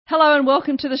Hello and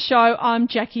welcome to the show. I'm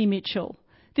Jackie Mitchell.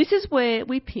 This is where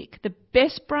we pick the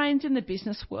best brains in the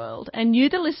business world and you,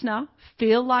 the listener,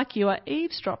 feel like you are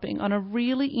eavesdropping on a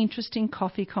really interesting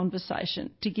coffee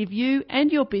conversation to give you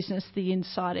and your business the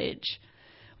inside edge.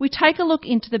 We take a look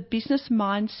into the business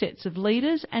mindsets of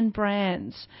leaders and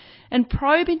brands and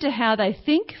probe into how they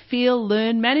think, feel,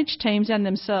 learn, manage teams and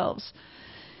themselves.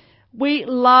 We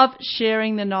love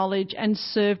sharing the knowledge and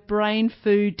serve brain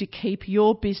food to keep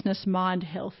your business mind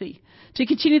healthy. To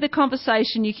continue the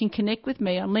conversation, you can connect with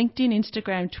me on LinkedIn,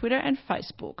 Instagram, Twitter and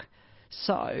Facebook.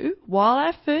 So, while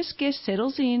our first guest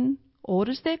settles in,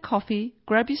 orders their coffee,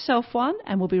 grab yourself one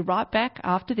and we'll be right back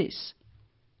after this.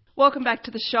 Welcome back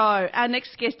to the show. Our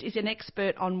next guest is an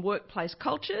expert on workplace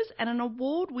cultures and an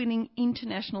award-winning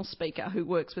international speaker who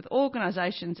works with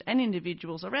organisations and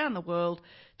individuals around the world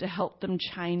to help them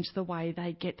change the way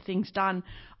they get things done.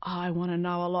 I want to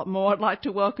know a lot more. I'd like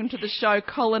to welcome to the show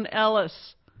Colin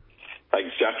Ellis.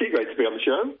 Thanks, Jackie. Great to be on the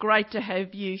show. Great to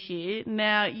have you here.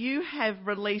 Now, you have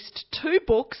released 2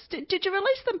 books. Did you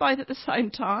release them both at the same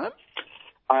time?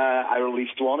 I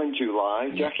released one in July,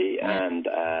 Jackie, and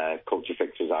Culture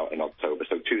Fix is out in October,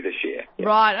 so 2 this year. Yeah.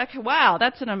 Right, okay, wow,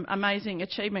 that's an amazing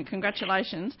achievement.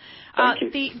 Congratulations.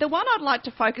 Thank you. The one I'd like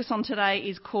to focus on today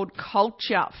is called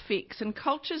Culture Fix, and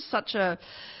culture is such a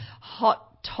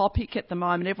hot topic at the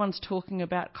moment. Everyone's talking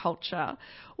about culture.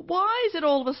 Why is it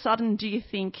all of a sudden, do you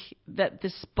think, that the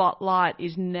spotlight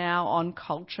is now on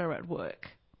culture at work?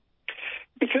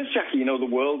 Because, Jackie, the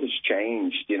world has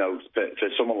changed, for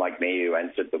someone like me who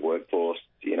entered the workforce,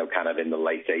 kind of in the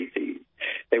late 80s,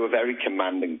 they were very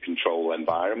command and control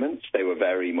environments. They were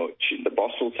very much, the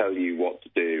boss will tell you what to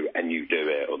do and you do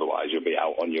it, otherwise you'll be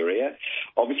out on your ear.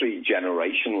 Obviously,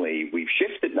 generationally, we've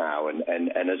shifted now and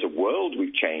as a world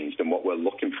we've changed, and what we're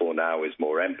looking for now is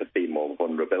more empathy, more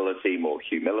vulnerability, more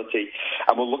humility,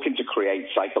 and we're looking to create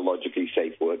psychologically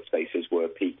safe workspaces where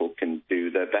people can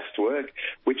do their best work,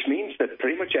 which means that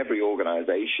pretty much every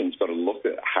organization's got to look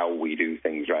at how we do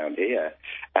things around here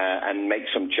and make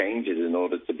some changes in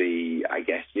order to be, I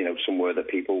guess, somewhere that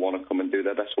people want to come and do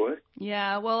their best work.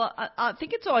 Yeah, well, I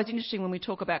think it's always interesting when we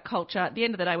talk about culture. At the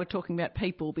end of the day, we're talking about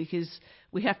people because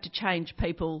we have to change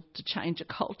people to change a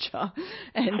culture.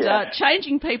 And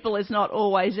changing people is not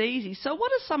always easy. So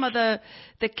what are some of the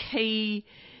key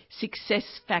success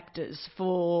factors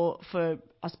for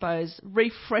I suppose,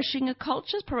 refreshing a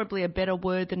culture is probably a better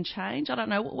word than change? I don't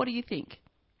know. What do you think?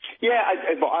 Yeah,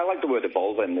 I like the word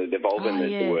evolving. Evolving is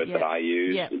the word that I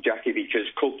use, Jackie, because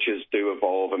cultures do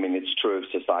evolve. I mean, it's true of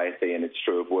society and it's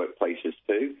true of workplaces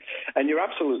too. And you're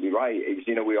absolutely right.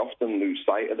 We often lose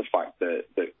sight of the fact that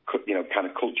kind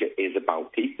of culture is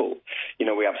about people.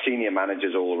 We have senior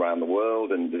managers all around the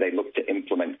world and they look to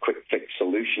implement quick fix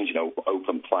solutions.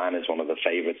 Open plan is one of the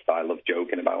favorites that I love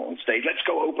joking about on stage. Let's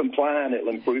go open plan. It'll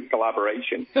improve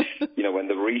collaboration. When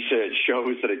the research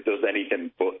shows that it does anything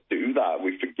but do that,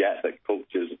 we forget that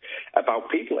culture's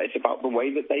about people. It's about the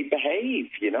way that they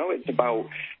behave. It's about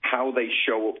how they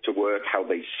show up to work, how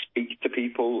they speak to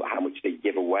people, how much they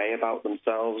give away about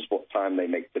themselves, what time they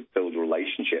make to build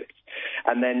relationships,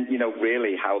 and then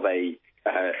really how they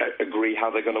agree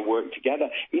how they're going to work together.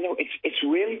 It's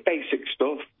really basic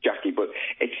stuff, Jackie, but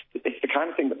it's the kind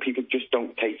of thing that people just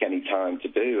don't take any time to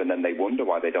do, and then they wonder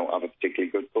why they don't have a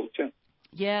particularly good culture.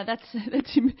 Yeah,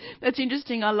 that's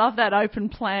interesting. I love that open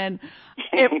plan.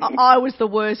 I was the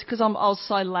worst because I was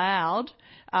so loud.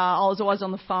 I was always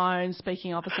on the phone,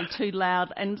 speaking obviously too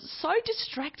loud and so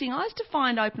distracting. I used to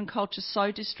find open culture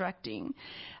so distracting.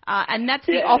 And that's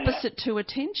the opposite to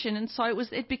attention. And so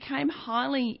it became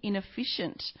highly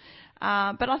inefficient.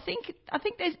 But I think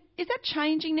is that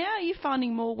changing now? Are you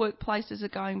finding more workplaces are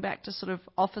going back to sort of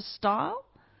office style?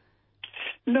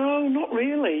 No, not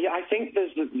really. I think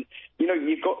there's,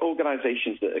 you've got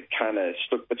organisations that are kind of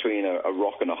stuck between a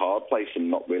rock and a hard place and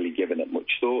not really giving it much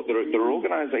thought. There are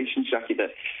organisations, Jackie,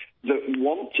 that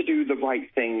want to do the right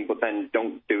thing but then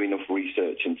don't do enough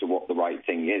research into what the right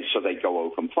thing is, so they go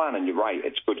open plan. And you're right,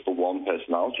 it's good for one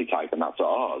personality type, and that's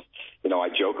ours. I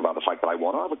joke about the fact that I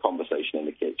want to have a conversation in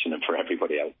the kitchen and for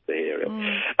everybody else to hear it.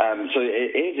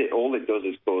 All it does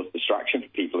is cause distraction for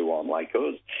people who aren't like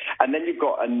us. And then you've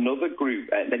got another group,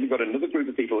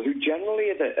 of people who generally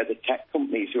are the tech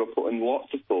companies who are putting lots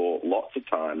of thought, lots of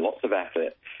time, lots of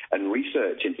effort and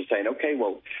research into saying, okay,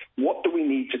 well, what do we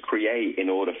need to create in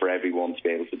order for everyone to be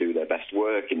able to do their best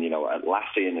work? And,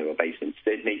 Atlassian, who are based in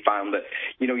Sydney, found that,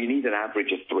 you need an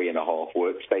average of 3.5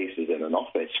 workspaces in an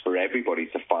office for everybody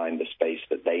to find the space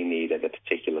that they need at a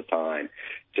particular time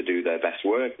to do their best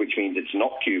work, which means it's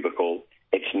not cubicle,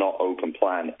 It's not open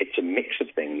plan. It's a mix of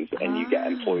things, and you get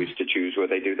employees to choose where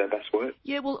they do their best work.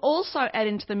 Yeah, we'll also add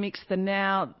into the mix the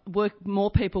now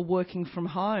more people working from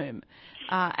home.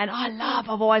 And I've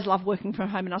always loved working from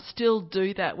home, and I still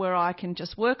do that, where I can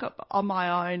just work on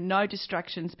my own, no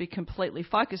distractions, be completely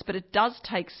focused. But it does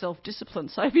take self-discipline.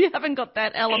 So if you haven't got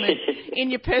that element in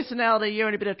your personality, you're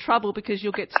in a bit of trouble, because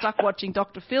you'll get stuck watching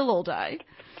Dr. Phil all day.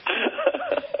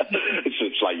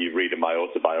 It's like you reading my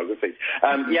autobiography.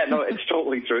 It's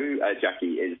totally true,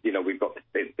 Jackie. We've got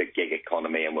the gig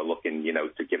economy, and we're looking,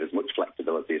 to give as much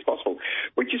flexibility as possible,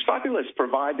 which is fabulous,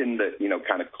 providing that,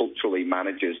 kind of culturally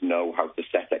managers know how to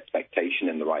set expectation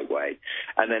in the right way.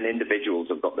 And then individuals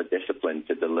have got the discipline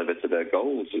to deliver to their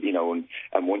goals,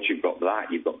 and once you've got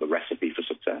that, you've got the recipe for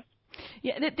success.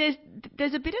 Yeah,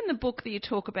 there's a bit in the book that you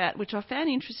talk about, which I found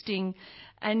interesting,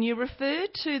 and you refer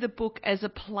to the book as a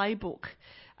playbook.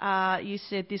 You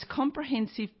said this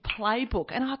comprehensive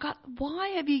playbook, and I got,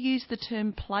 why have you used the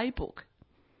term playbook?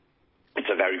 It's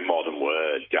a very modern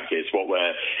word, Jackie. It's what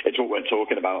we're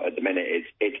talking about at the minute.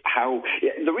 It's how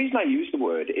the reason I use the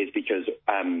word is because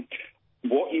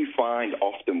what you find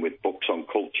often with books on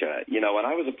culture, and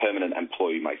I was a permanent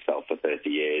employee myself for 30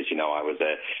 years. I was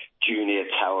a junior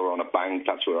teller on a bank.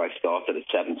 That's where I started at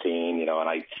 17, and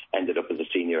I ended up as a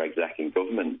senior exec in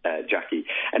government, Jackie.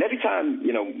 And every time,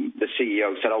 the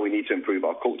CEO said, we need to improve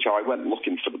our culture, I went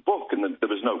looking for the book, and there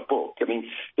was no book. I mean,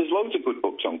 there's loads of good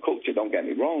books on culture, don't get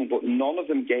me wrong, but none of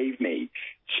them gave me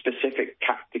specific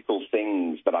tactical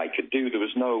things that I could do. There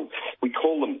was no, we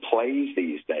call them plays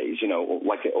these days,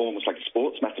 almost like a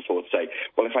sports metaphor to say,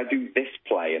 well, if I do this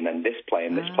play and then this play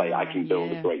and this play, I can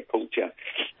build a great culture.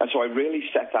 And so I really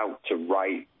set out to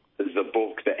write the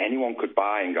book that anyone could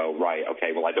buy and go, right,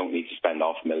 okay, well, I don't need to spend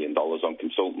 $500,000 on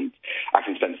consultants. I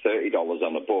can spend $30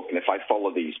 on a book. And if I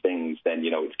follow these things, then,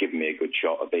 it's given me a good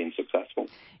shot of being successful.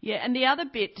 Yeah, and the other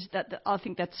bit that I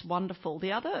think that's wonderful,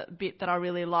 the other bit that I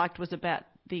really liked was about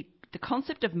the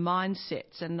concept of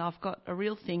mindsets. And I've got a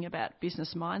real thing about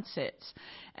business mindsets.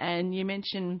 And you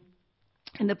mentioned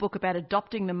in the book about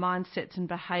adopting the mindsets and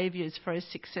behaviours for a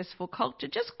successful culture.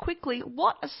 Just quickly,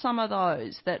 what are some of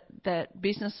those that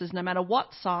businesses, no matter what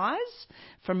size,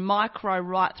 from micro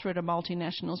right through to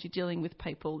multinationals, you're dealing with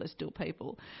people, they're still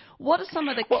people. What are some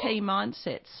of the key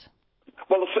mindsets?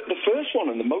 Well, the first one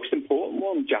and the most important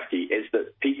one, Jackie, is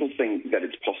that people think that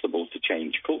it's possible to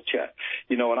change culture.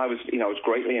 And I was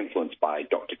greatly influenced by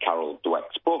Dr. Carol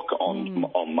Dweck's book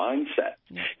on mindset.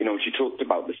 Yeah. She talked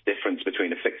about this difference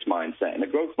between a fixed mindset and a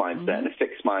growth mindset. And a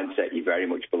fixed mindset, you very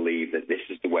much believe that this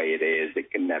is the way it is. It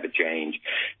can never change.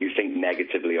 You think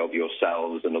negatively of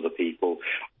yourselves and other people.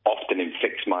 Often in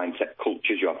fixed mindset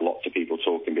cultures, you have lots of people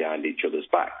talking behind each other's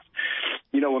backs.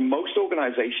 And most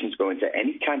organizations go into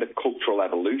any kind of cultural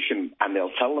evolution and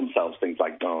they'll tell themselves things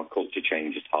like, culture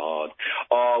change is hard.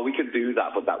 We could do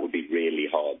that, but that would be really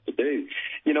hard to do.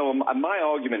 And my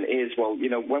argument is,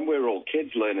 when we were all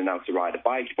kids learning how to ride a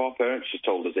bike, if our parents just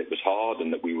told us it was hard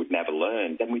and that we would never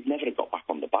learn, then we'd never have got back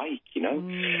on the bike,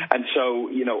 And so,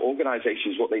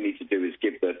 organizations, what they need to do is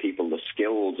give their people the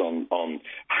skills on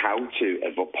how to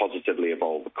positively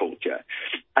evolve a culture.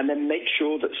 And then make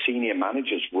sure that senior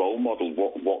managers role model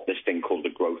what this thing called the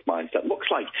growth mindset looks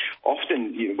like.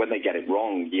 Often, when they get it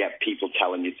wrong, you get people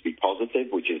telling you to be positive,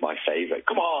 which is my favorite.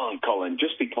 Come on, Colin,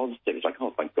 just be positive. It's like,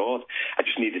 oh, thank God. I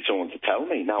just needed someone to tell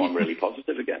me. Now I'm really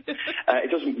positive again.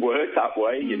 It doesn't work that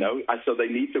way, And so they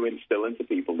need to instill into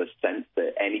people the sense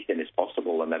that anything is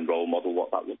possible and then role model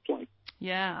what that looks like.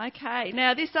 Yeah, okay.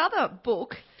 Now, this other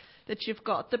book that you've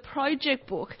got, the project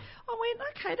book,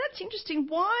 okay, that's interesting.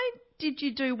 Why did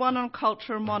you do one on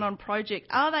culture and one on project?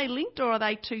 Are they linked or are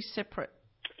they two separate?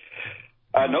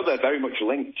 No, they're very much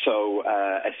linked. So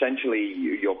essentially,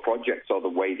 your projects are the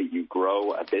way that you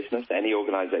grow a business. Any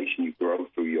organization, you grow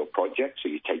through your projects. So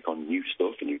you take on new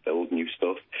stuff and you build new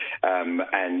stuff.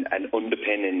 And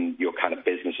underpinning your kind of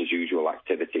business as usual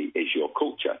activity is your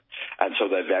culture. And so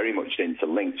they're very much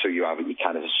interlinked. So you have your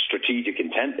kind of strategic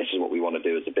intent. This is what we want to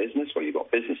do as a business, where you've got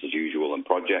business as usual and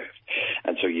projects.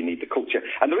 And so you need the culture.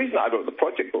 And the reason I wrote the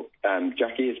project book,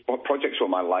 Jackie, is projects were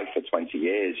my life for 20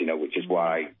 years, which is why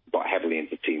I got heavily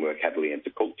into teamwork, heavily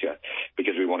into culture,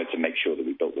 because we wanted to make sure that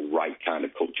we built the right kind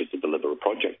of culture to deliver a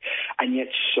project. And yet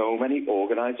so many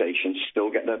organizations still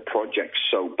get their projects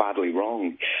so badly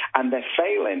wrong. And they're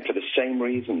failing for the same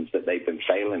reasons that they've been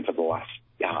failing for the last,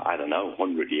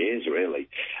 100 years, really.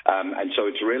 And so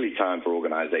it's really time for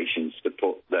organizations to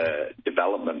put the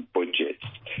development budgets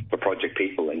for project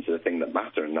people into the thing that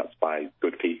matter, and that's by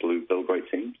good people who build great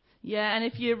teams. Yeah, and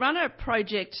if you run a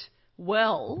project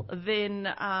well, then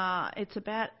it's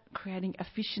about creating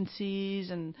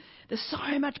efficiencies, and there's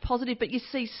so much positive, but you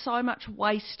see so much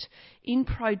waste in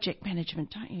project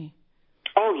management, don't you?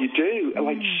 Oh, you do.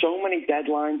 Like, so many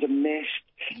deadlines are missed.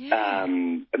 Yeah.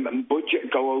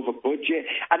 Budget, go over budget,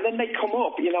 and then they come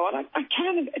up, and I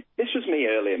kind of, this was me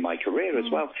early in my career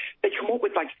as well, they come up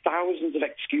with like thousands of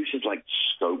excuses like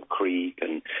scope creep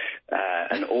and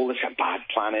all this bad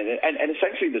planning, and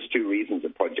essentially there's two reasons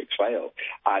that projects fail.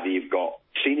 Either you've got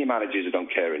senior managers who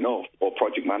don't care enough, or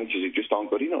project managers who just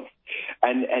aren't good enough,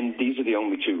 and these are the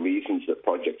only two reasons that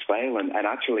projects fail, and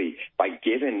actually by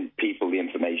giving people the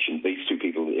information, these two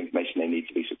people the information they need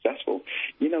to be successful,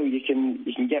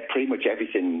 you can get pretty much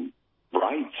everything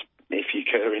right if you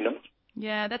care enough.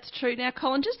 Yeah, that's true. Now,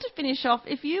 Colin, just to finish off,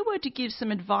 if you were to give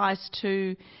some advice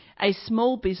to a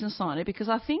small business owner, because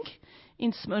I think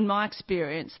in my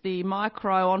experience, the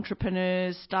micro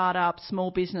entrepreneurs, startup,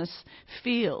 small business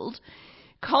field,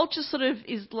 culture sort of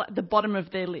is like the bottom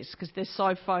of their list because they're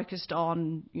so focused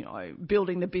on,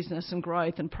 building the business and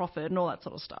growth and profit and all that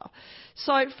sort of stuff.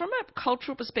 So from a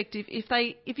cultural perspective,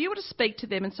 if you were to speak to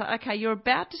them and say, okay, you're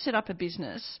about to set up a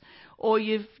business, or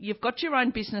you've got your own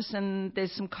business and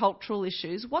there's some cultural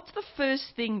issues, what's the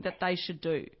first thing that they should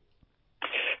do?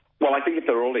 Well, I think if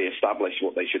they're already established,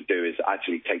 what they should do is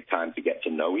actually take time to get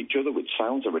to know each other, which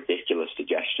sounds a ridiculous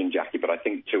suggestion, Jackie, but I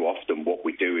think too often what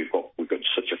we do, we've got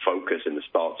such a focus in the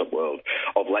startup world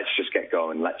of let's just get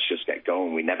going.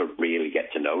 We never really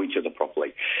get to know each other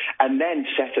properly. And then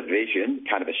set a vision,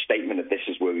 kind of a statement that this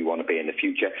is where we want to be in the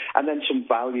future, and then some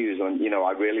values. And,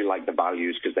 I really like the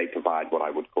values because they provide what I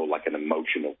would call like an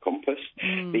emotional compass.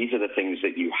 These are the things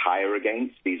that you hire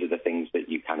against. These are the things that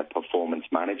you kind of performance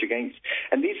manage against.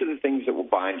 And these are the things that will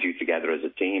bind you together as a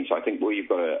team. So I think where you've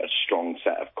got a strong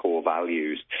set of core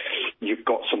values, you've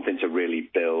got something to really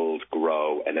build,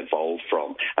 grow, and evolve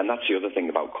from. And that's the other thing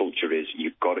about culture is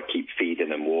you've got to keep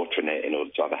feeding and watering it in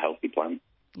order to have a healthy plan.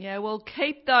 Yeah, well,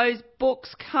 keep those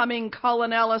books coming,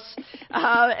 Colin Ellis.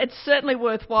 It's certainly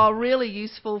worthwhile, really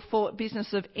useful for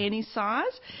business of any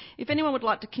size. If anyone would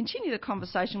like to continue the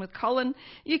conversation with Colin,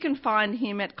 you can find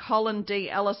him at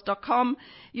colindellis.com.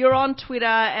 You're on Twitter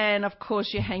and, of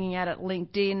course, you're hanging out at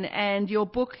LinkedIn. And your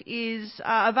book is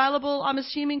available, I'm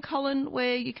assuming, Colin,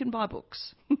 where you can buy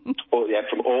books. Oh, yeah,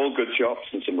 from all good shops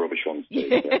and some rubbish ones too.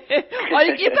 Yeah. Well,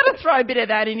 you've got to throw a bit of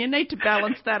that in. You need to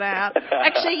balance that out.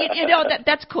 Actually,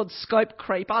 that's called scope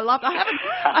creep. I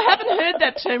haven't heard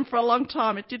that term for a long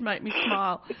time. It did make me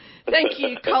smile. Thank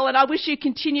you, Colin. I wish you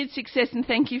continued success and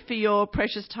thank you for your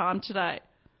precious time today.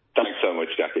 Thanks so much,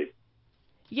 Jackie.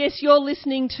 Yes, you're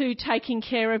listening to Taking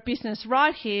Care of Business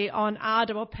right here on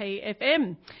RPP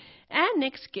FM. Our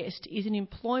next guest is an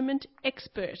employment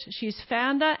expert. She's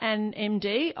founder and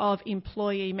MD of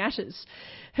Employee Matters.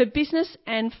 Her business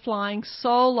and flying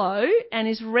solo and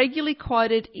is regularly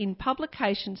quoted in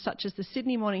publications such as the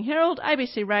Sydney Morning Herald,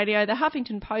 ABC Radio, the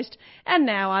Huffington Post and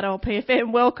now RPP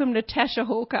FM. Welcome, Natasha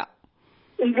Hawker.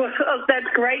 Well, that's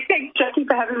great. Thanks, Jackie,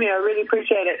 for having me. I really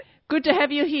appreciate it. Good to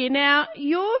have you here. Now,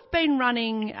 you've been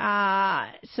running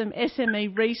some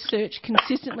SME research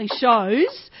consistently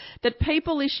shows that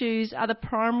people issues are the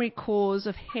primary cause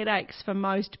of headaches for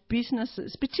most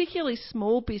businesses, particularly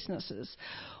small businesses.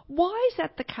 Why is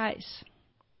that the case?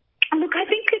 Look, I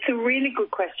think it's a really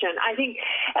good question. I think,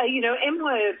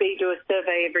 MYOB do a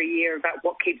survey every year about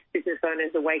what keeps business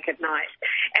owners awake at night.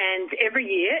 And every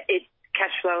year it's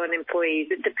cash flow and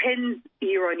employees. It depends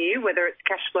year on year whether it's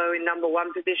cash flow in number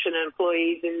one position and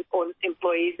employees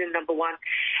in number one.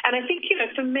 And I think,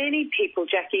 for many people,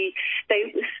 Jackie,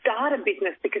 they start a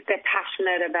business because they're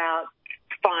passionate about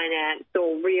finance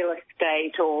or real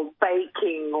estate or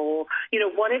baking or,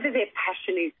 whatever their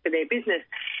passion is for their business.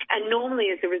 And normally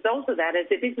as a result of that, as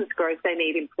their business grows, they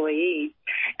need employees.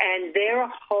 And they're a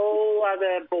whole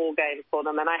other ball game for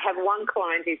them. And I have one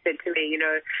client who said to me,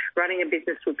 running a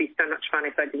business would be so much fun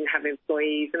if I didn't have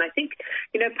employees. And I think,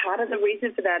 part of the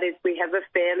reason for that is we have a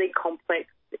fairly complex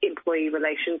employee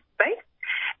relations space.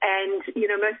 And,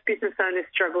 most business owners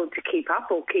struggle to keep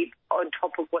up or keep on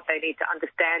top of what they need to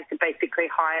understand to basically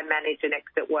hire, manage and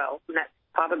exit well. And that's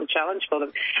part of the challenge for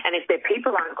them. And if their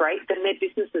people aren't great, then their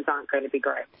businesses aren't going to be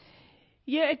great.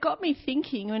 Yeah, it got me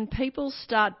thinking when people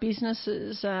start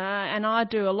businesses, and I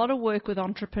do a lot of work with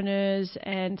entrepreneurs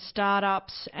and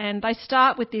startups, and they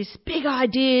start with this big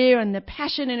idea and the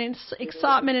passion and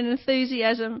excitement and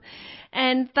enthusiasm,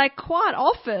 and they quite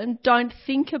often don't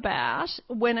think about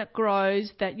when it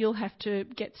grows that you'll have to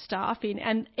get staff in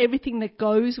and everything that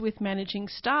goes with managing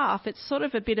staff. It's sort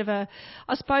of a bit of a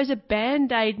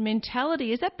Band-Aid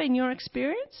mentality. Has that been your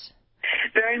experience?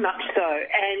 Very much so.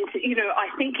 And, I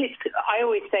think I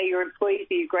always say your employees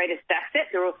are your greatest asset.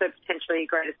 They're also potentially your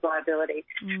greatest liability.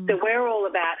 So we're all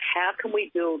about how can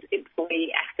we build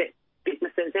employee asset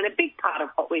businesses. And a big part of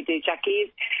what we do, Jackie, is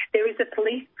there is a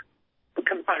police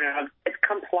component of it's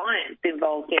compliance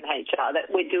involved in HR,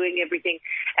 that we're doing everything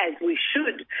as we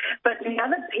should. But the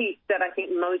other piece that I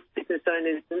think most business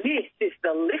owners miss is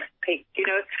the lift piece.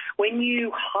 When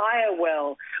you hire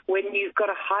well, when you've got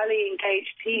a highly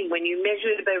engaged team, when you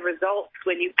measure the results,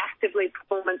 when you actively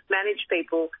performance manage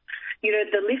people,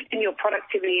 the lift in your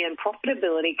productivity and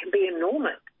profitability can be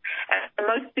enormous. And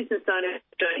most business owners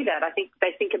don't do that. I think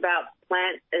they think about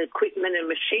plant equipment and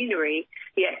machinery.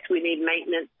 Yes, we need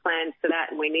maintenance plans for that,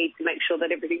 and we need to make sure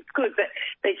that everything's good. But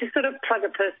they just sort of plug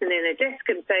a person in a desk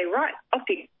and say, right, off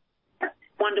you go.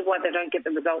 Wonder why they don't get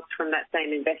the results from that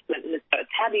same investment. And so it's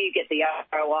how do you get the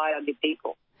ROI on your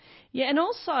people? Yeah, and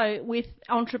also with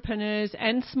entrepreneurs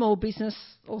and small business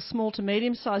or small to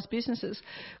medium-sized businesses,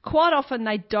 quite often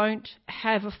they don't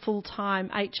have a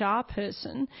full-time HR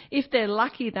person. If they're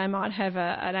lucky, they might have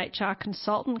an HR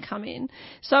consultant come in.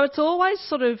 So it's always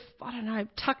sort of,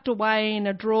 tucked away in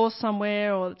a drawer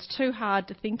somewhere, or it's too hard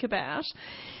to think about.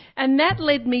 And that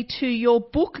led me to your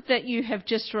book that you have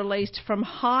just released, From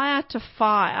Hire to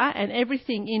Fire and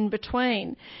Everything in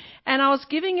Between. And I was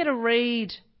giving it a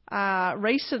read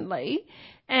recently,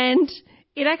 and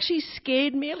it actually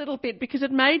scared me a little bit because it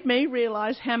made me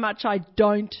realise how much I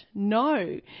don't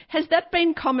know. Has that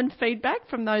been common feedback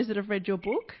from those that have read your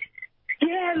book?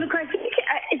 Yeah, look, I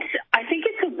think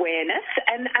it's awareness,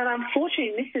 and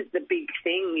unfortunately this is the big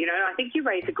thing. I think you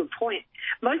raise a good point.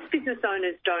 Most business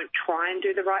owners don't try and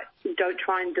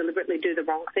deliberately do the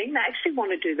wrong thing. They actually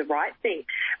want to do the right thing.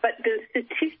 But the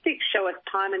statistics show us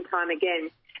time and time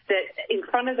again that in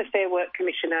front of the Fair Work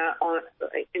Commissioner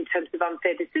in terms of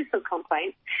unfair dismissal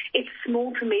complaints, it's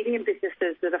small to medium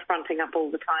businesses that are fronting up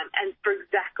all the time. And for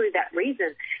exactly that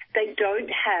reason, they don't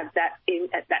have that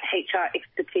HR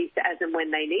expertise as and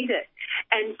when they need it.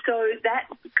 And so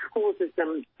that causes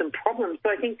them some problems. So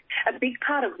I think a big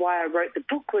part of why I wrote the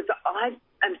book was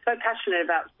I'm so passionate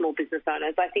about small business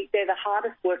owners. I think they're the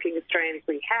hardest working Australians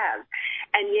we have.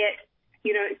 And yet,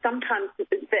 sometimes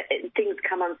things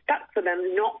come unstuck for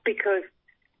them, not because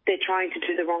they're trying to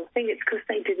do the wrong thing, it's because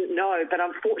they didn't know. But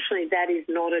unfortunately, that is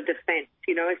not a defence.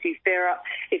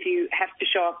 If you have to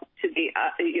show up to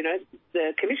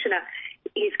the commissioner,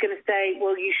 he's going to say,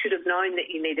 well, you should have known that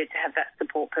you needed to have that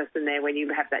support person there when you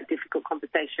have that difficult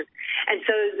conversation. And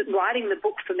so writing the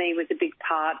book for me was a big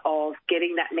part of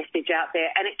getting that message out there,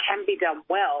 and it can be done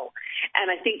well. And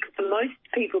I think for most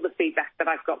people, the feedback that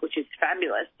I've got, which is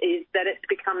fabulous, is that it's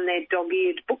become their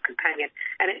dog-eared book companion,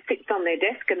 and it sits on their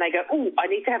desk and they go, oh, I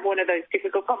need to have one of those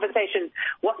difficult conversations.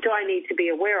 What do I need to be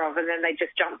aware of? And then they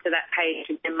just jump to that page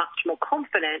and they're much more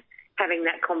confident having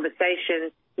that conversation,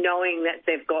 knowing that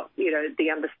they've got, the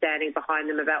understanding behind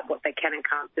them about what they can and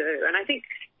can't do. And I think,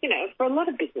 for a lot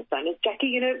of business owners,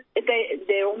 Jackie,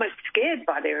 they're almost scared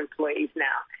by their employees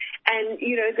now. And,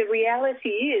 the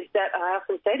reality is that I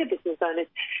often say to business owners,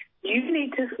 you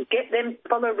need to get them to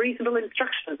follow reasonable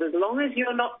instructions. As long as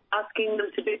you're not asking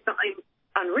them to do something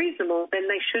unreasonable, then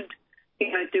they should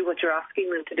do what you're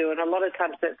asking them to do. And a lot of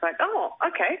times it's like, oh,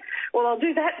 okay, well, I'll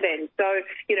do that then. So,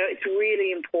 it's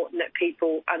really important that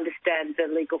people understand the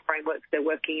legal frameworks they're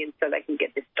working in so they can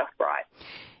get this stuff right.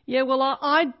 Yeah, well,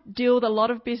 I deal with a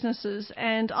lot of businesses,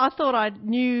 and I thought I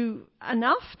knew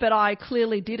enough, but I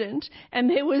clearly didn't. And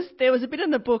there was a bit in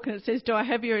the book, and it says, "Do I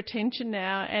have your attention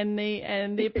now?" And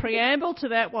the preamble to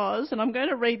that was, and I'm going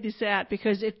to read this out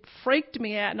because it freaked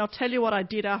me out, and I'll tell you what I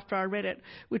did after I read it,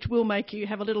 which will make you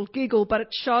have a little giggle, but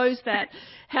it shows that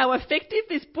how effective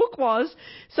this book was.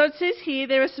 So it says here,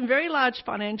 there are some very large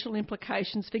financial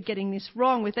implications for getting this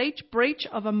wrong, with each breach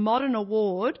of a modern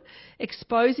award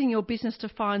exposing your business to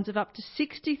fines of up to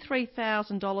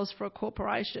 $63,000 for a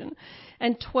corporation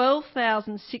and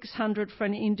 $12,600 for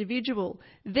an individual.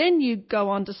 Then you go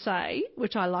on to say,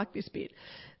 which I like this bit,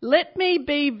 let me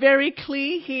be very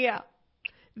clear here.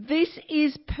 This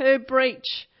is per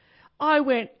breach. I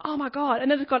went, oh my God.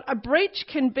 And then it's got, a breach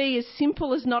can be as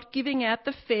simple as not giving out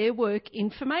the Fair Work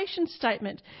information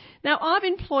statement. Now, I've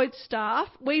employed staff.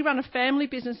 We run a family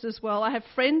business as well. I have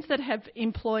friends that have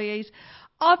employees.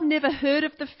 I've never heard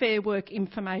of the Fair Work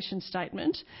information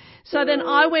statement. So then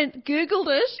I Googled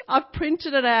it, I've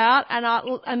printed it out,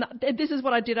 and this is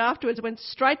what I did afterwards. I went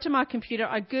straight to my computer,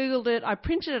 I Googled it, I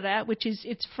printed it out,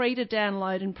 it's free to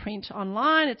download and print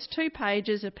online. It's 2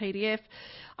 pages, a PDF.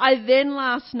 I then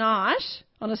last night,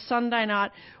 on a Sunday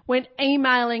night when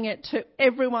emailing it to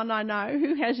everyone I know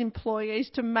who has employees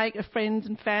to make friends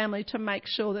and family to make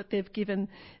sure that they've given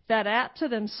that out to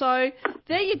them. So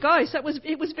there you go. So it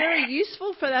was very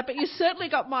useful for that, but you certainly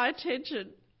got my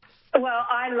attention. Well,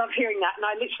 I love hearing that, and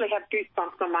I literally have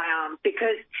goosebumps on my arm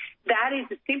because that is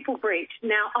a simple breach.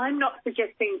 Now, I'm not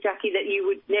suggesting, Jackie, that you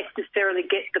would necessarily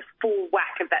get the full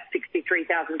whack of that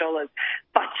 $63,000,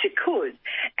 but you could.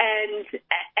 And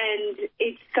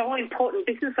it's so important.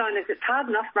 Business owners, it's hard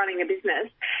enough running a business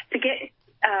to get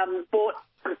bought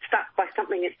and stuck by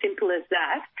something as simple as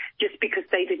that, just because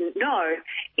they didn't know,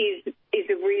 is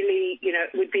a really,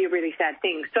 would be a really sad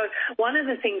thing. So one of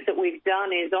the things that we've done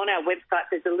is on our website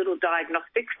there's a little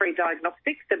free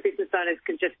diagnostic, so business owners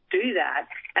can just do that,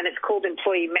 and it's called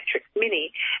Employee Metrics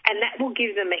Mini, and that will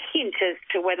give them a hint as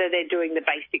to whether they're doing the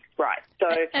basics right. So,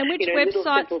 and which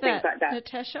website's that, like that,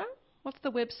 Natasha? What's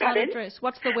the website address?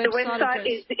 What's the website address? The website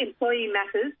is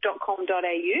employeematters.com.au.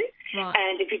 Right.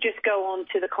 And if you just go on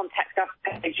to the Contact Us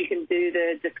page, you can do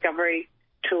the discovery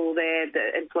tool there,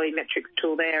 the employee metrics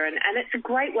tool there. And it's a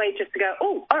great way just to go,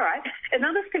 oh, all right.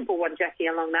 Another simple one, Jackie,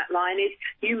 along that line is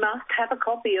you must have a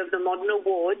copy of the modern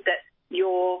award that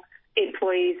your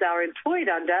employees are employed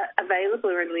under available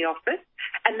in the office,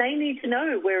 and they need to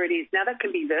know where it is. Now, that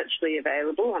can be virtually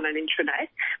available on an intranet,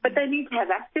 but they need to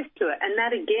have access to it, and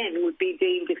that, again, would be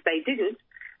deemed, if they didn't,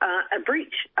 a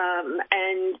breach.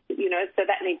 So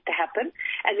that needs to happen.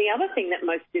 And the other thing that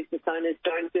most business owners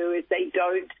don't do is they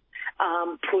don't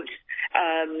put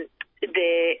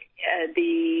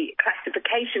the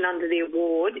classification under the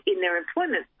award in their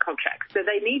employment contract. So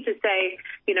they need to say,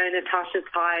 Natasha's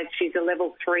hired, she's a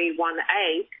level 3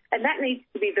 1A, and that needs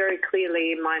to be very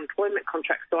clearly in my employment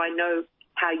contract so I know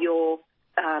how you're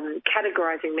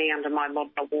categorising me under my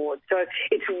modern award. So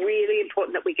it's really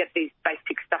important that we get these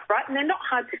basic stuff right, and they're not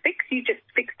hard to fix. You just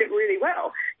fixed it really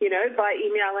well, by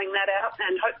emailing that out,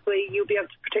 and hopefully you'll be able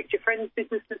to protect your friends'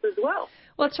 businesses as well.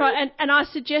 Well, that's right. And I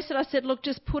said, look,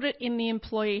 just put it in the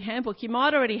employee handbook. You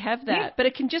might already have that, but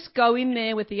it can just go in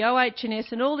there with the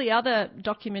OH&S and all the other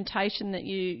documentation that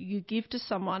you give to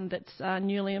someone that's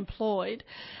newly employed,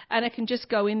 and it can just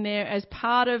go in there as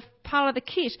part of the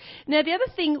kit. Now, the other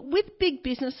thing, with big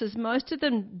businesses, most of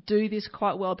them do this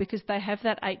quite well because they have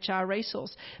that HR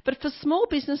resource. But for small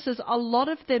businesses, a lot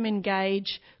of them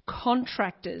engage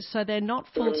contractors, so they're not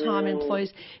full-time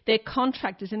employees, they're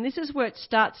contractors, and this is where it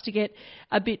starts to get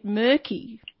a bit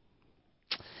murky.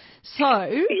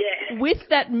 So with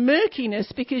that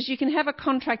murkiness, because you can have a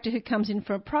contractor who comes in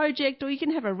for a project, or you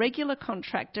can have a regular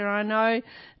contractor. I know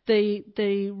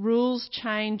the rules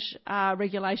change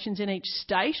regulations in each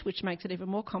state, which makes it even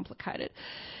more complicated.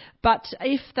 But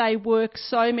if they work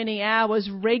so many hours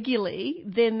regularly,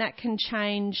 then that can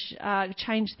change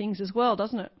things as well,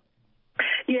 doesn't it?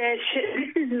 Yeah,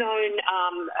 this is known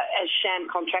as sham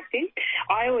contracting.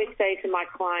 I always say to my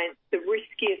clients, the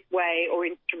riskiest way or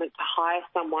instrument to hire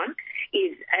someone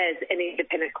is as an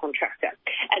independent contractor.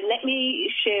 And let me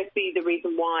share for you the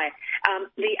reason why.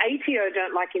 The ATO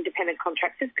don't like independent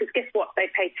contractors because guess what? They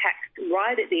pay tax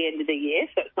right at the end of the year,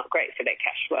 so it's not great for their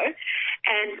cash flow.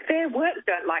 And Fair Work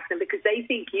don't like them because they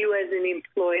think you as an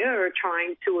employer are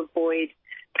trying to avoid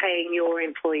paying your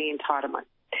employee entitlement.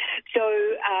 So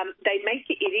they make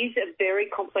it is a very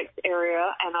complex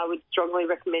area, and I would strongly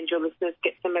recommend your listeners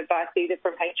get some advice either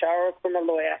from HR or from a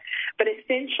lawyer. But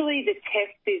essentially the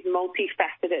test is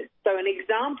multifaceted. So an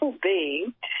example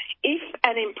being, if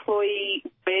an employee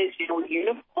wears your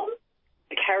uniform,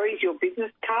 carries your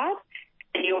business card,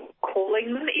 and you're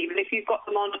calling them, even if you've got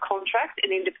them on contract,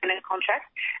 an independent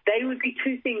contract, they would be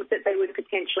two things that they would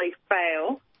potentially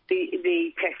fail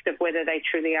the test of whether they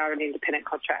truly are an independent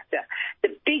contractor.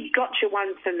 The big gotcha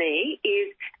one for me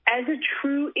is, as a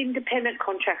true independent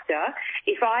contractor,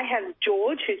 if I have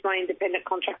George, who's my independent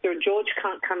contractor, and George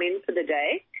can't come in for the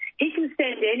day, he can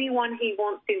send anyone he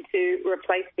wants in to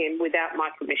replace him without my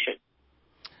permission.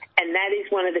 And that is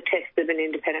one of the tests of an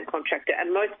independent contractor.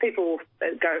 And most people will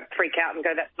freak out and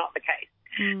go, that's not the case.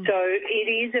 So it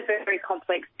is a very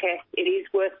complex test. It is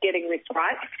worth getting this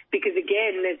right because,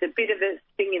 again, there's a bit of a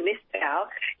thing in this now.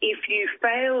 If you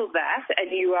fail that and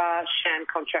you are sham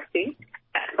contracting,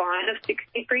 a fine of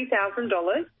 $63,000,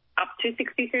 up to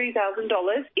 $63,000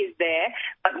 is there.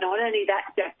 But not only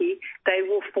that, Jackie, they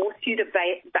will force you to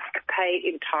back pay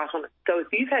entitlement. So if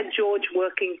you've had George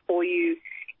working for you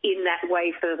in that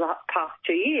way for the past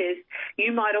 2 years,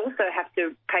 you might also have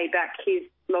to pay back his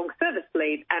long service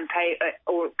leave and pay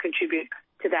or contribute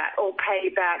to that, or pay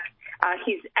back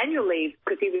his annual leave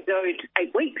because he was owed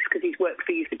 8 weeks because he's worked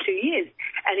for you for 2 years,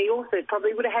 and he also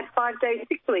probably would have had 5 days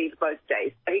sick leave both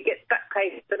days, so he gets back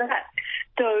paid for that.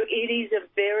 So it is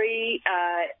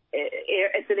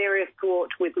it's an area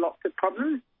fraught with lots of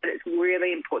problems, and it's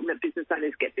really important that business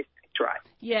owners get this right.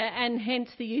 Yeah, and hence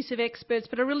the use of experts.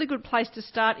 But a really good place to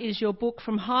start is your book,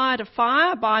 From Hire to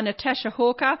Fire, by Natasha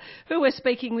Hawker, who we're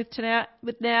speaking with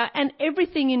now, and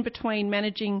everything in between,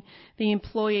 managing the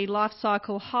employee life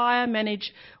cycle, hire,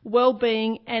 manage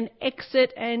wellbeing and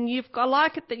exit. And I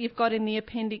like it that you've got in the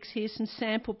appendix here some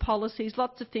sample policies,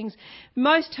 lots of things,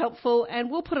 most helpful. And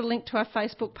we'll put a link to our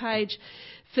Facebook page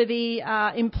for the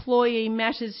Employee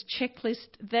Matters checklist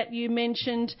that you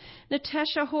mentioned.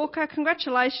 Natasha Hawker,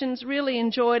 congratulations. Really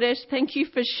enjoyed it. Thank you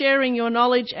for sharing your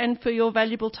knowledge and for your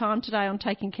valuable time today on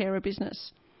taking care of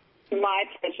business. My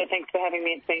pleasure. Thanks for having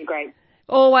me. It's been great.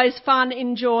 Always fun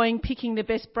enjoying picking the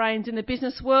best brains in the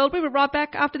business world. We'll be right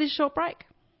back after this short break.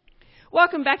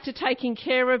 Welcome back to Taking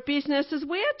Care of Business, as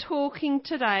we are talking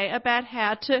today about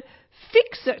how to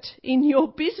fix it in your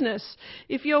business.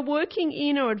 If you're working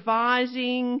in or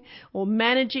advising or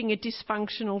managing a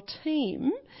dysfunctional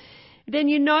team, then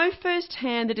you know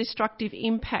firsthand the destructive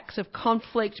impacts of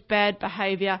conflict, bad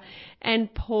behaviour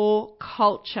and poor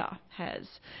culture has.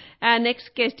 Our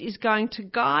next guest is going to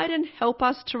guide and help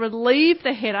us to relieve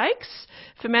the headaches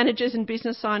for managers and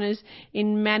business owners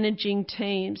in managing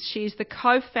teams. She's the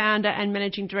co-founder and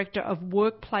managing director of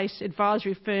workplace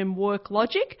advisory firm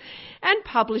WorkLogic and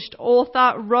published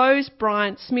author Rose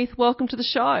Bryant-Smith. Welcome to the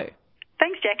show.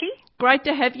 Thanks, Jackie. Great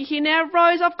to have you here. Now,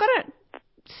 Rose, I've got to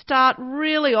start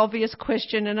really obvious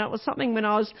question, and it was something when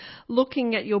I was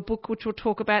looking at your book, which we'll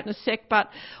talk about in a sec, but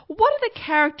what are the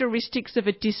characteristics of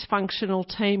a dysfunctional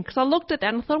team? Because I looked at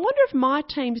that and I thought, I wonder if my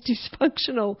team's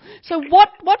dysfunctional. So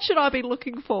what should I be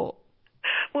looking for?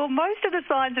 Well, most of the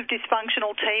signs of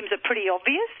dysfunctional teams are pretty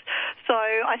obvious. So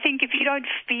I think if you don't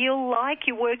feel like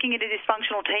you're working in a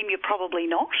dysfunctional team, you're probably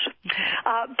not.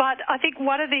 But I think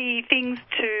one of the things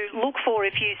to look for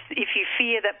if you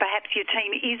fear that perhaps your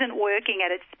team isn't working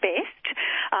at its best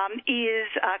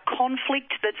is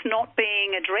conflict that's not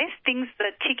being addressed, things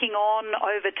that are ticking on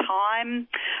over time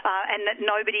and that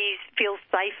nobody feels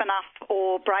safe enough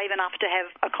or brave enough to have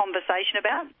a conversation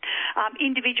about.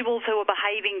 Individuals who are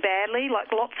behaving badly, like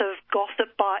lots of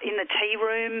gossip in the tea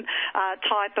room,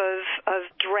 type of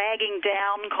dragging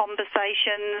down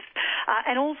conversations,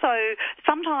 and also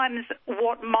sometimes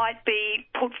what might be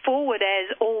put forward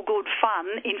as all good fun,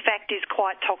 in fact, is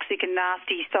quite toxic and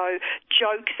nasty. So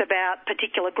jokes about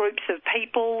particular groups of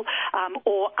people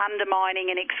or undermining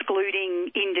and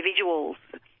excluding individuals.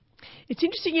 It's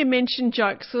interesting you mentioned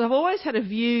jokes, because I've always had a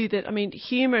view that,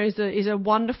 humour is a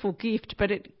wonderful gift,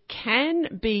 but it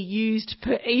can be used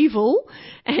for evil,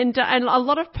 and a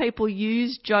lot of people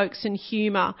use jokes and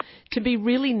humour to be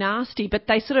really nasty, but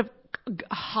they sort of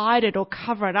hide it or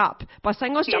cover it up by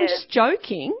saying, I'm just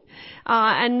joking,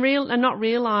 and not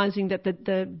realising that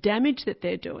the damage that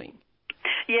they're doing.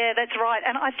 Yeah, that's right.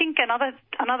 And I think another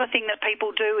thing that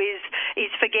people do is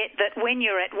forget that when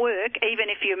you're at work, even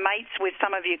if you're mates with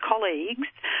some of your colleagues,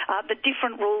 the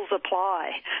different rules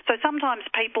apply. So sometimes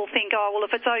people think,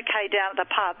 if it's okay down at the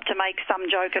pub to make some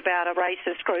joke about a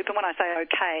racist group, and when I say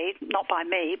okay, not by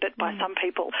me, but by some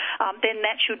people, then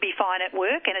that should be fine at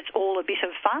work and it's all a bit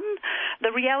of fun.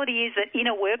 The reality is that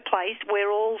in a workplace,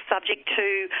 we're all subject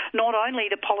to not only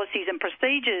the policies and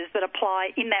procedures that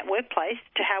apply in that workplace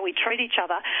to how we treat each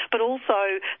other, but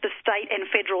also the state and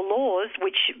federal laws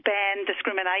which ban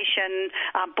discrimination,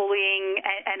 bullying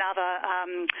and other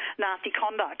nasty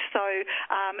conduct. So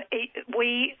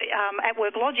we at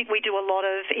WorkLogic, we do a lot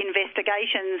of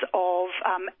investigations of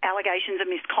allegations of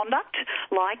misconduct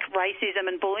like racism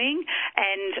and bullying,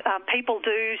 and people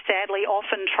do sadly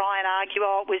often try and argue,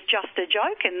 it was just a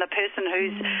joke, and the person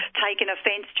who's taken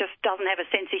offence just doesn't have a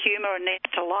sense of humour and needs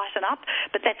to lighten up,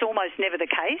 but that's almost never the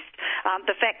case.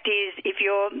 The fact is, if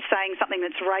you're saying something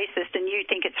that's racist and you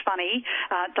think it's funny,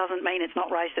 doesn't mean it's not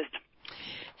racist.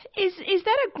 Is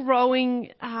that a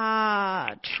growing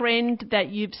trend that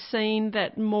you've seen,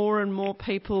 that more and more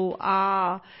people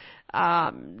are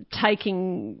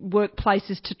taking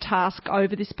workplaces to task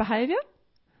over this behaviour?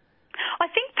 I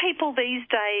think people these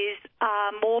days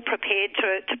are more prepared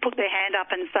to put their hand up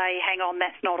and say, hang on,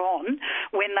 that's not on,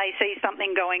 when they see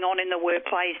something going on in the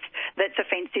workplace that's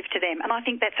offensive to them. And I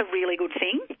think that's a really good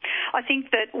thing. I think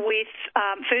that with,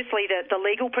 firstly, the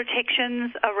legal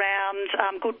protections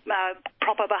around good,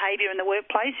 proper behaviour in the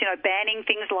workplace, banning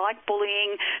things like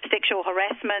bullying, sexual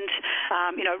harassment,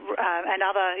 and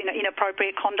other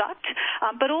inappropriate conduct.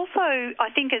 But also, I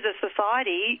think as a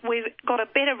society, we've got a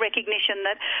better recognition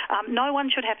that no one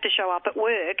should have to show up at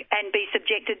work and be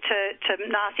subjected to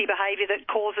nasty behaviour that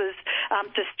causes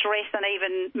distress and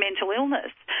even mental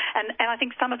illness. And I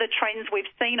think some of the trends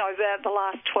we've seen over the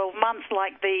last 12 months,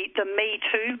 like the Me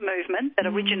Too movement that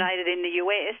originated in the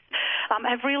US,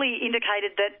 have really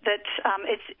indicated that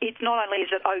it's not only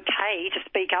is it okay to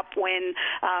speak up when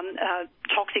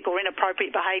toxic or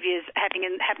inappropriate behaviour is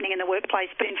happening in the workplace,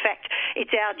 but in fact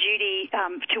it's our duty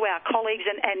to our colleagues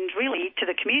and really to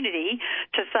the community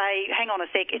to say, hang on a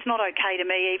sec, it's not okay to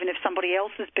me even if somebody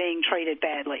else is being treated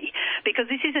badly. Because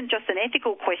this isn't just an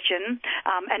ethical question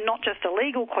and not just a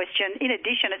legal question. In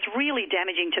addition, it's really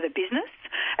damaging to the business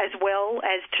as well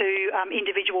as to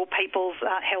individual people's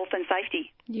health and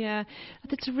safety. Yeah,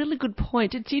 that's a really good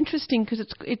point. It's interesting because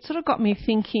it sort of got me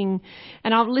thinking,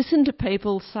 and I've listened to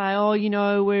people say, oh, you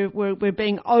know, we're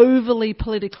being overly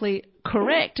politically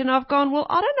correct, and I've gone, well,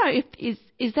 I don't know,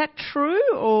 is that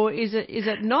true or is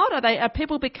it not? Are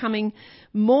people becoming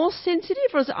more sensitive,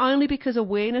 or is it only because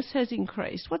awareness has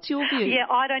increased? What's your view? Yeah,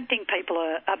 I don't think people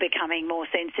are becoming more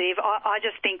sensitive. I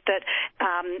just think that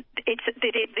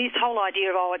this whole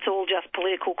idea of, it's all just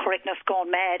political correctness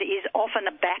gone mad is often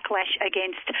a backlash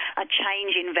against a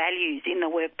change in values in the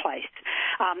workplace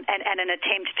and an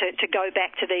attempt to go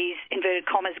back to these, inverted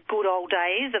commas, good old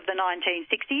days of the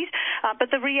 1960s. But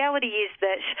the reality is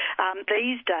that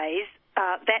these days,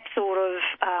 that sort of,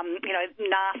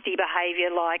 nasty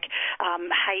behaviour like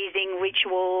hazing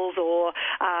rituals or,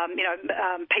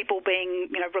 people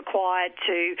being, required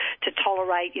to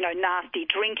tolerate, nasty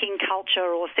drinking culture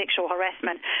or sexual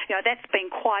harassment, that's been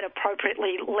quite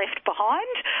appropriately left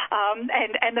behind.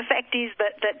 And the fact is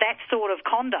that sort of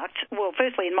conduct, well,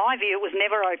 firstly, in my view, it was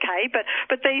never okay, but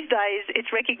these days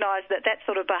it's recognised that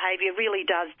sort of behaviour really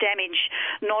does damage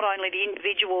not only the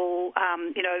individual,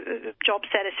 job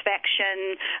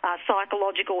satisfaction,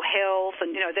 psychological health,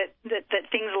 and that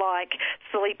things like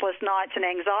sleepless nights and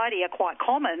anxiety are quite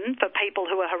common for people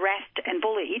who are harassed and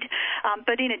bullied.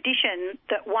 But in addition,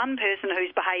 that one person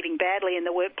who's behaving badly in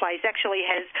the workplace actually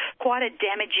has quite a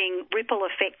damaging ripple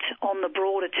effect on the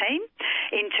broader team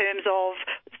in terms of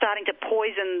starting to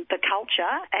poison the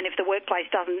culture, and if the workplace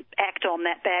doesn't act on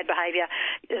that bad behaviour,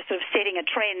 sort of setting a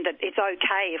trend that it's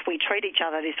okay if we treat each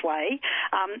other this way.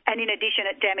 And in addition,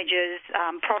 it damages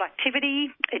productivity,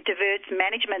 it diverts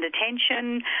management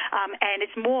attention, and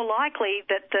it's more likely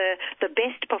that the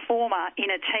best performer in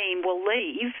a team will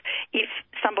leave if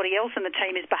somebody else in the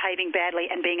team is behaving badly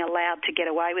and being allowed to get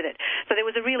away with it. So there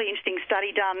was a really interesting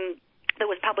study done that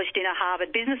was published in a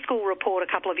Harvard Business School report a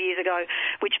couple of years ago,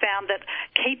 which found that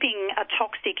keeping a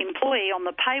toxic employee on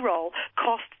the payroll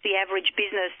costs the average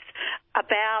business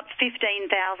about $15,000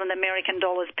 American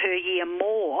dollars per year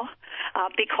more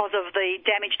because of the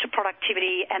damage to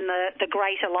productivity and the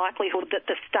greater likelihood that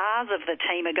the stars of the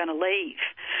team are going to leave.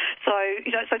 So,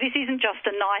 so this isn't just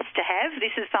a nice to have.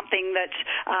 This is something that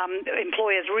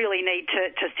employers really need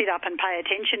to sit up and pay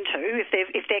attention to.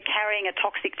 If they're carrying a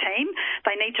toxic team,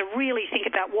 they need to really think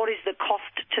about what is the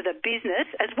cost to the business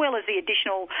as well as the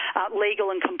additional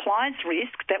legal and compliance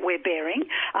risk that we're bearing,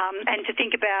 and to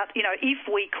think about, if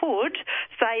we could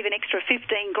save an extra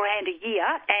 $15,000 a year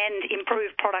and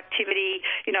improve productivity,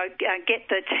 get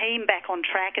the team back on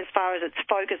track as far as its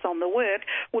focus on the work,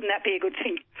 wouldn't that be a good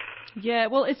thing? Yeah,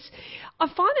 well, I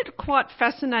find it quite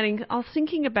fascinating. I was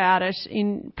thinking about it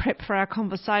in prep for our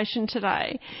conversation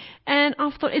today, and I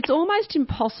thought it's almost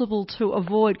impossible to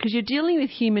avoid because you're dealing with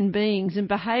human beings and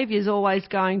behaviour is always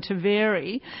going to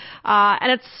vary,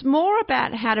 and it's more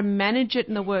about how to manage it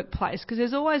in the workplace because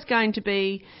there's always going to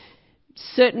be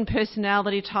certain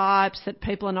personality types that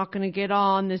people are not going to get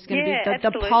on. There's going to be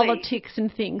the politics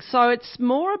and things. So it's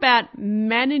more about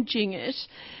managing it.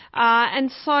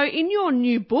 And so in your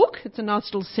new book, it's a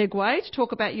nice little segue to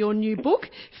talk about your new book,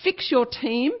 Fix Your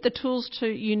Team, the tools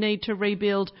you need to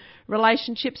rebuild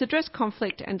relationships, address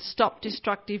conflict and stop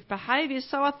destructive behaviours.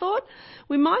 So I thought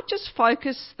we might just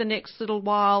focus the next little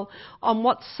while on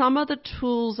what some of the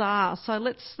tools are. So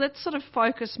let's sort of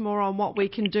focus more on what we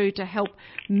can do to help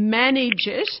manage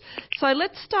it. So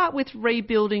let's start with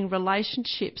rebuilding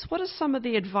relationships. What are some of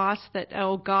the advice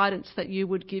or guidance that you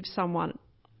would give someone?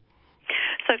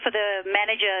 So for the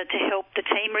manager to help the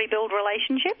team rebuild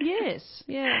relationships? Yes,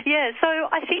 yeah. Yeah, so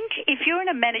I think if you're in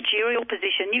a managerial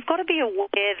position, you've got to be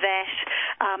aware that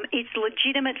it's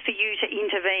legitimate for you to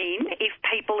intervene if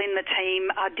people in the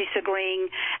team are disagreeing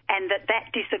and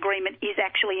that disagreement is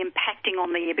actually impacting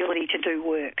on the ability to do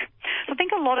work. So I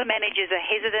think a lot of managers are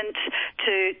hesitant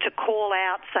to call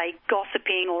out, say,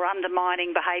 gossiping or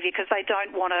undermining behaviour because they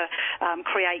don't want to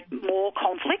create more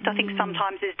conflict. I think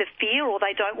sometimes there's the fear or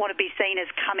they don't want to be seen as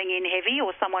coming in heavy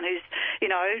or someone who's,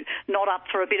 not up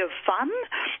for a bit of fun.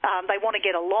 They want to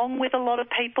get along with a lot of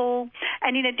people.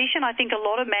 And in addition, I think a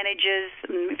lot of managers,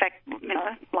 in fact,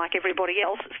 like everybody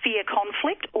else, fear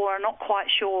conflict or are not quite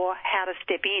sure how to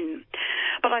step in.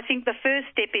 But I think the first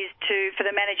step is for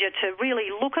the manager to really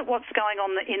look at what's going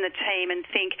on in the team and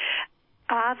think,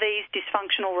 are these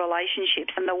dysfunctional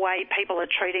relationships and the way people are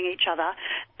treating each other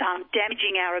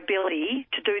damaging our ability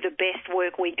to do the best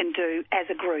work we can do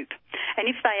as a group? And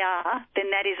if they are,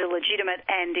 then that is a legitimate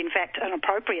and, in fact, an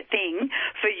appropriate thing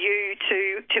for you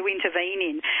to intervene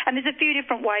in. And there's a few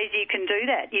different ways you can do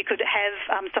that. You could have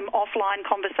some offline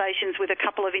conversations with a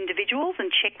couple of individuals and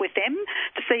check with them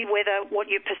to see whether what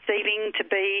you're perceiving to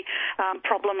be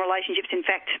problem relationships, in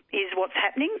fact, is what's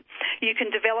happening. You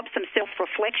can develop some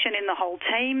self-reflection in the whole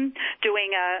team,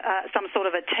 doing some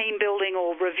sort of a team building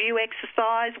or review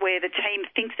exercise where the team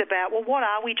thinks about, well, what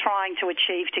are we trying to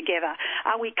achieve together?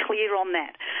 Are we clear on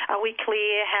that? Are we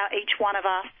clear how each one of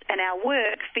us and our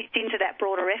work fits into that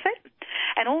broader effort?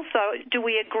 And also, do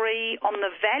we agree on the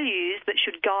values that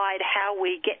should guide how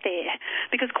we get there?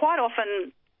 Because quite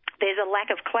often there's a lack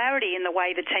of clarity in the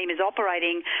way the team is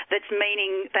operating that's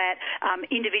meaning that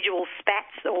individual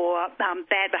spats or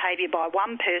bad behaviour by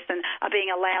one person are being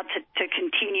allowed to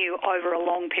continue over a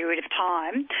long period of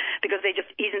time because there just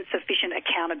isn't sufficient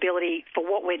accountability for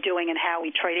what we're doing and how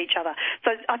we treat each other.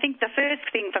 So I think the first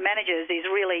thing for managers is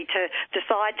really to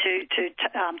decide to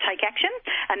take action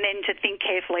and then to think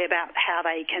carefully about how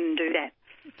they can do that.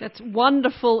 That's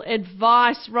wonderful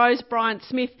advice, Rose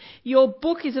Bryant-Smith. Your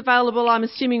book is available, I'm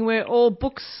assuming, where all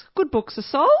good books are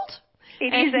sold?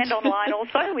 It is, and online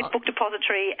also, with Book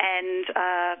Depository and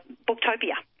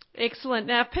Booktopia. Excellent.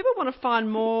 Now, if people want to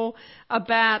find more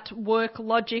about Work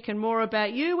Logic and more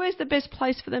about you, where's the best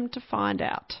place for them to find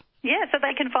out? Yeah, so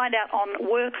they can find out on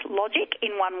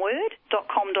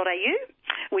worklogic.com.au,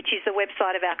 which is the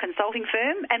website of our consulting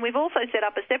firm. And we've also set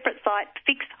up a separate site,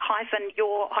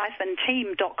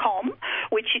 fix-your-team.com,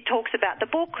 which talks about the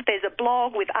book. There's a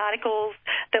blog with articles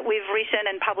that we've written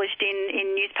and published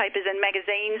in newspapers and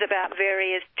magazines about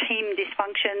various team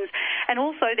dysfunctions. And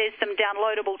also there's some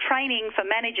downloadable training for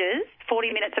managers,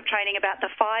 40 minutes of training about the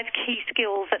 5 key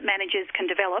skills that managers can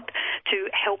develop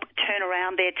to help turn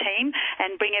around their team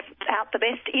and bring out the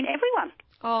best in everyone.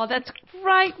 Oh, that's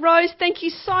great, Rose. Thank you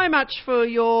so much for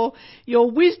your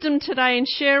wisdom today and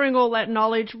sharing all that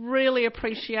knowledge. Really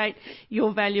appreciate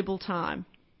your valuable time.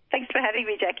 Thanks for having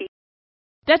me, Jackie.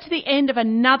 That's the end of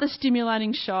another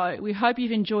stimulating show. We hope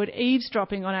you've enjoyed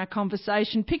eavesdropping on our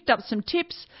conversation, picked up some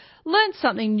tips, learned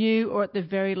something new, or at the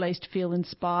very least feel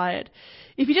inspired.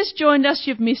 If you just joined us,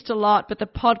 you've missed a lot, but the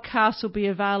podcast will be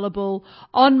available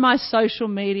on my social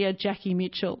media, Jackie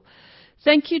Mitchell.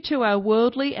 Thank you to our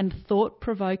worldly and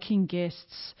thought-provoking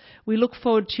guests. We look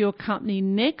forward to your company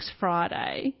next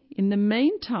Friday. In the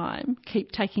meantime,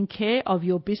 keep taking care of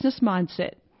your business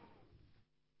mindset.